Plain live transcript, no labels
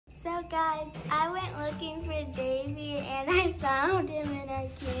So guys, I went looking for Davie and I found him in our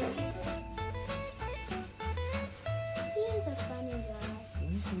candy. He is a funny guy.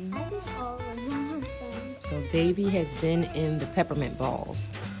 I think all of them are fun. So Davie has been in the peppermint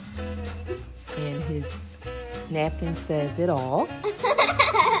balls. And his napkin says it all.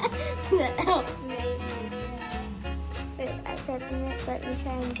 The elf made me. Wait, I peppermint. Let me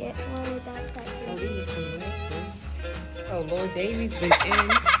try and get one without touching. Oh, these are some wafers. Oh Lord, Davie's been in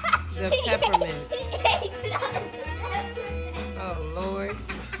the peppermint. Oh Lord,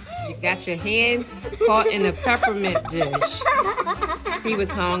 you got your hand caught in the peppermint dish. He was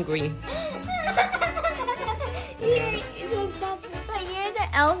hungry. But you're the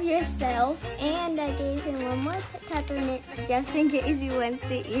elf yourself, and I gave him one more peppermint just in case he wants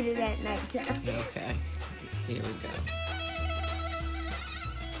to eat it at nighttime. Okay, here we go.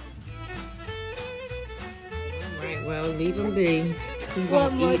 All right, well, leave him be. He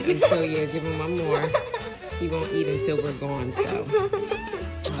won't eat until you give him one more. He won't eat until we're gone, so.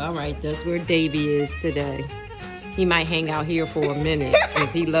 All right, that's where Davie is today. He might hang out here for a minute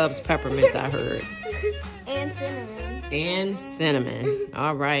because he loves peppermints, I heard. And cinnamon. And cinnamon.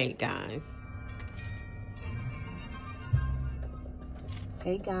 All right, guys.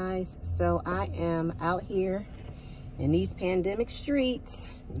 Hey, guys. So I am out here in these pandemic streets.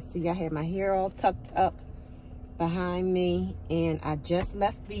 You see, I have my hair all tucked up behind me, and I just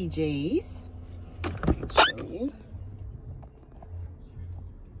left BJ's. I'll show you.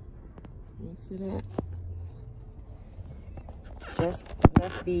 You see that? Just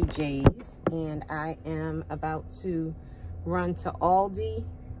left BJ's, and I am about to run to ALDI,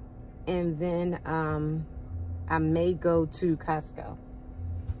 and then I may go to Costco.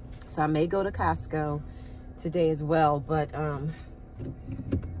 So I may go to Costco today as well, but I'm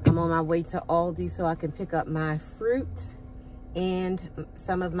on my way to ALDI so I can pick up my fruit and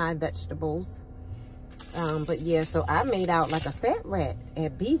some of my vegetables. But yeah, so I made out like a fat rat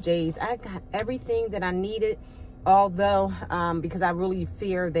at BJ's. I got everything that I needed, although because I really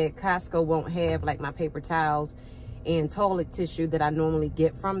fear that Costco won't have like my paper towels and toilet tissue that I normally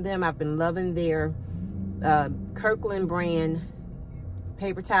get from them. I've been loving their Kirkland brand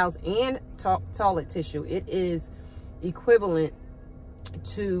paper towels and toilet tissue. It is equivalent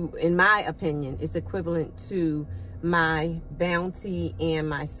to, in my opinion, it's equivalent to my Bounty and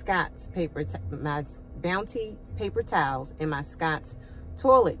my Scott's my Bounty paper towels and my Scott's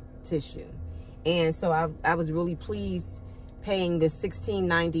toilet tissue. And so I was really pleased paying the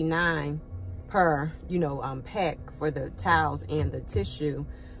 $16.99 per, pack for the towels and the tissue.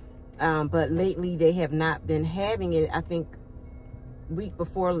 But lately they have not been having it. I think week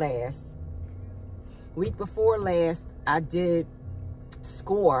before last, I did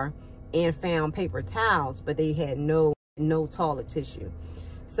score and found paper towels, but they had no toilet tissue.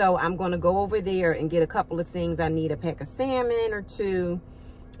 So I'm going to go over there and get a couple of things. I need a pack of salmon or two,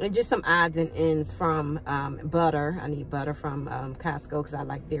 and just some odds and ends from butter. I need butter from Costco because I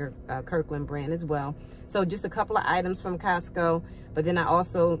like their Kirkland brand as well. So just a couple of items from Costco, but then I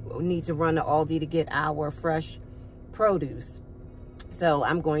also need to run to ALDI to get our fresh produce. So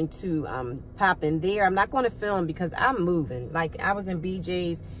I'm going to pop in there. I'm not going to film because I'm moving. Like, I was in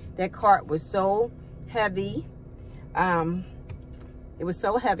BJ's. That cart was so heavy. It was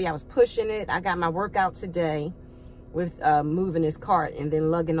so heavy. I was pushing it. I got my workout today with moving this cart and then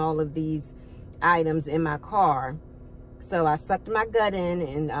lugging all of these items in my car. So I sucked my gut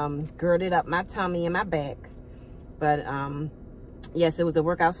in and girded up my tummy and my back. But yes, it was a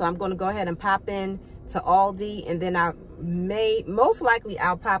workout. So I'm going to go ahead and pop in to ALDI, and then most likely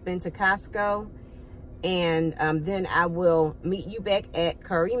I'll pop into Costco, and then I will meet you back at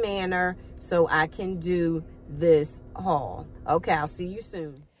Curry Manor so I can do this haul. Okay, I'll see you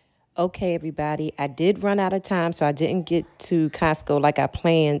soon. Okay, everybody, I did run out of time, so I didn't get to Costco like I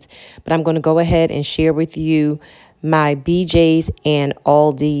planned, but I'm going to go ahead and share with you my BJ's and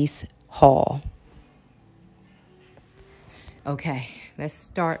ALDI's haul. Okay, let's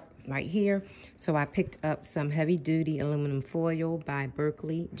start right here. So I picked up some heavy duty aluminum foil by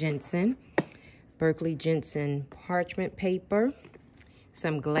Berkeley Jensen parchment paper,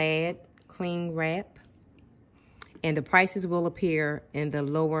 some Glad cling wrap, and the prices will appear in the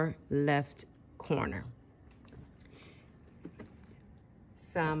lower left corner.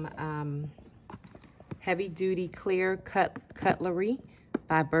 Some heavy duty clear cutlery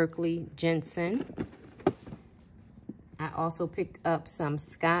by Berkeley Jensen. I also picked up some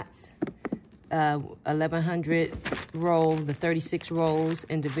Scott's 1100 roll, the 36 rolls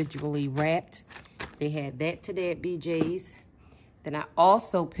individually wrapped. They had that today at BJ's. Then I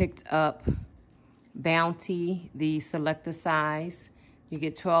also picked up Bounty, the selector size, You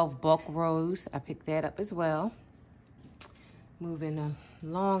get 12 bulk rows. I picked that up as well. Moving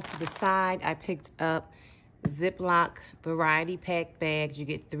along to the side, I picked up Ziploc variety pack bags. You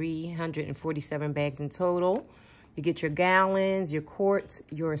get 347 bags in total. You get your gallons, your quarts,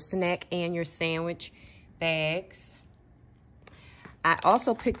 your snack and your sandwich bags. I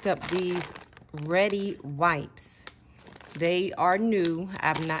also picked up these Ready wipes. They are new.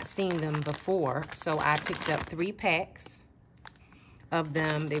 I've not seen them before, so I picked up 3 packs of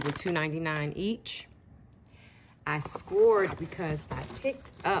them. They were $2.99 each. I scored because I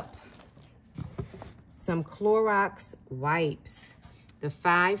picked up some Clorox wipes, the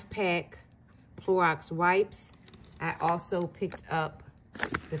 5-pack Clorox wipes. I also picked up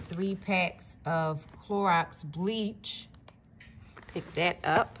the 3 packs of Clorox bleach. Picked that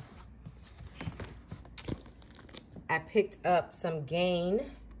up. I picked up some Gain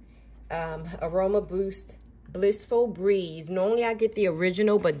Aroma Boost Blissful Breeze. Normally I get the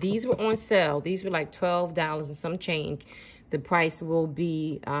original, but these were on sale. These were like $12 and some change. The price will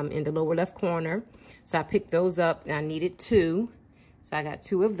be in the lower left corner. So I picked those up, and I needed 2. So I got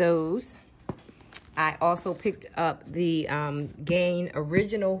 2 of those. I also picked up the Gain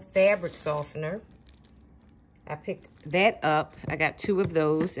Original Fabric Softener. I picked that up. I got 2 of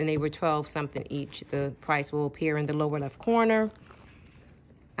those, and they were 12 something each. The price will appear in the lower left corner.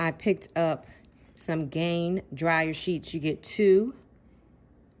 I picked up some Gain dryer sheets. You get 2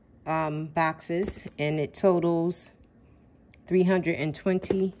 boxes, and it totals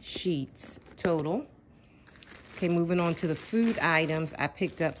 320 sheets total. Okay, moving on to the food items. I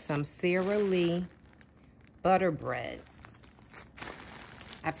picked up some Sara Lee butter bread.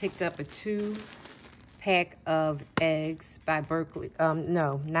 I picked up a 2-pack of eggs by Berkeley.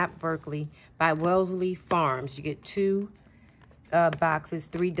 No, not Berkeley. By Wellesley Farms. You get 2 boxes,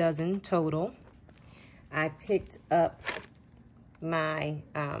 3 dozen total. I picked up my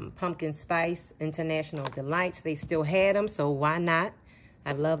pumpkin spice International Delights. They still had them, so why not?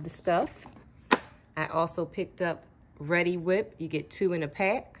 I love the stuff. I also picked up Ready Whip. You get 2 in a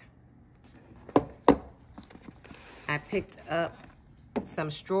pack. I picked up some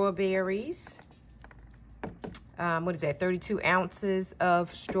strawberries. What is that? 32 ounces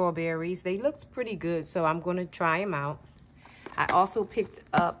of strawberries. They looked pretty good, so I'm going to try them out. I also picked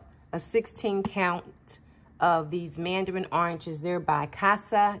up a 16 count of these mandarin oranges. They're by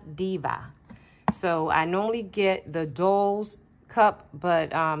Casa Diva. So I normally get the Dole's cup,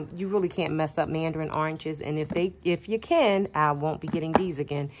 but you really can't mess up mandarin oranges. And if you can, I won't be getting these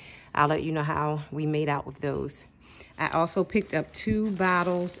again. I'll let you know how we made out with those. I also picked up 2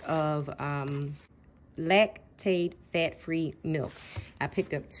 bottles of Lactate fat-free milk. I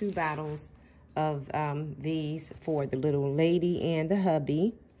picked up 2 bottles of these for the little lady and the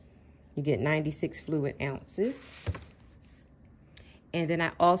hubby. You get 96 fluid ounces. And then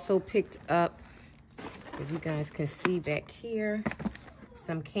I also picked up, if you guys can see back here,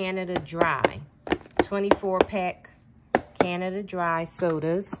 some Canada Dry. 24-pack Canada Dry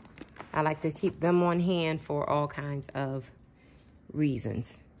sodas. I like to keep them on hand for all kinds of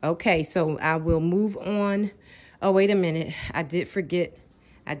reasons. Okay, so I will move on. Oh, wait a minute. I did forget.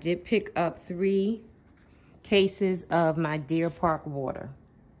 I did pick up 3 cases of my Deer Park water.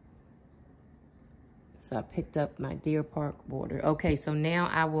 So I picked up my Deer Park water. Okay, so now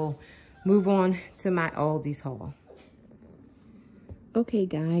I will move on to my Aldi's haul. Okay,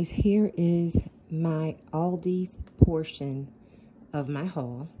 guys, here is my Aldi's portion of my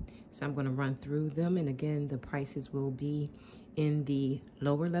haul. So I'm going to run through them, and again, the prices will be in the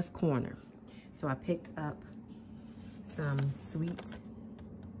lower left corner. So I picked up some Sweet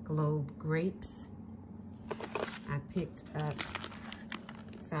Globe grapes. I picked up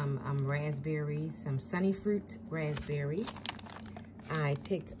some raspberries, some Sunny Fruit raspberries. I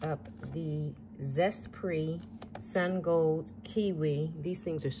picked up the Zespri Sun Gold kiwi. These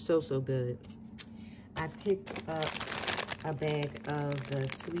things are so good. I picked up a bag of the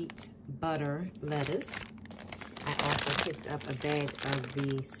sweet butter lettuce. I also picked up a bag of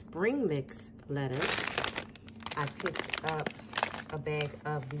the spring mix lettuce. I picked up a bag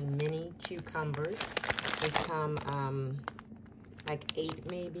of the mini cucumbers. They come like 8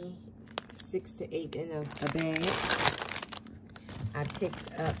 maybe, 6 to 8 in a bag. I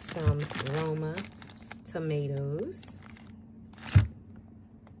picked up some Roma tomatoes.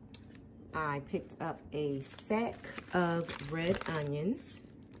 I picked up a sack of red onions.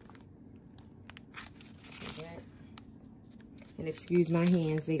 And excuse my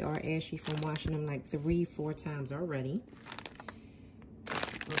hands, they are ashy from washing them like 3-4 times already.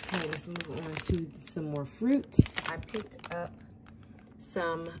 Okay, let's move on to some more fruit. I picked up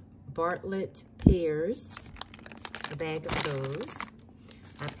some Bartlett pears, a bag of those.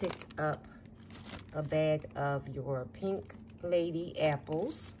 I picked up a bag of your pink lady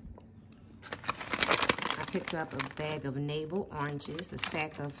apples. I picked up a bag of navel oranges, a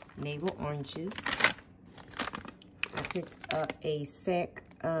sack of navel oranges. I picked up a sack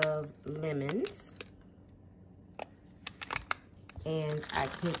of lemons. And I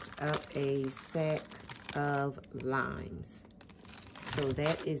picked up a sack of limes. So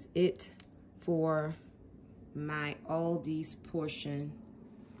that is it for my Aldi's portion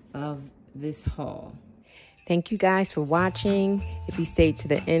of this haul. Thank you guys for watching. If you stayed to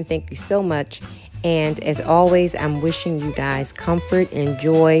the end, thank you so much. And as always, I'm wishing you guys comfort and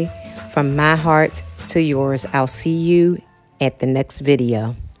joy from my heart to yours. I'll see you at the next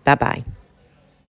video. Bye-bye.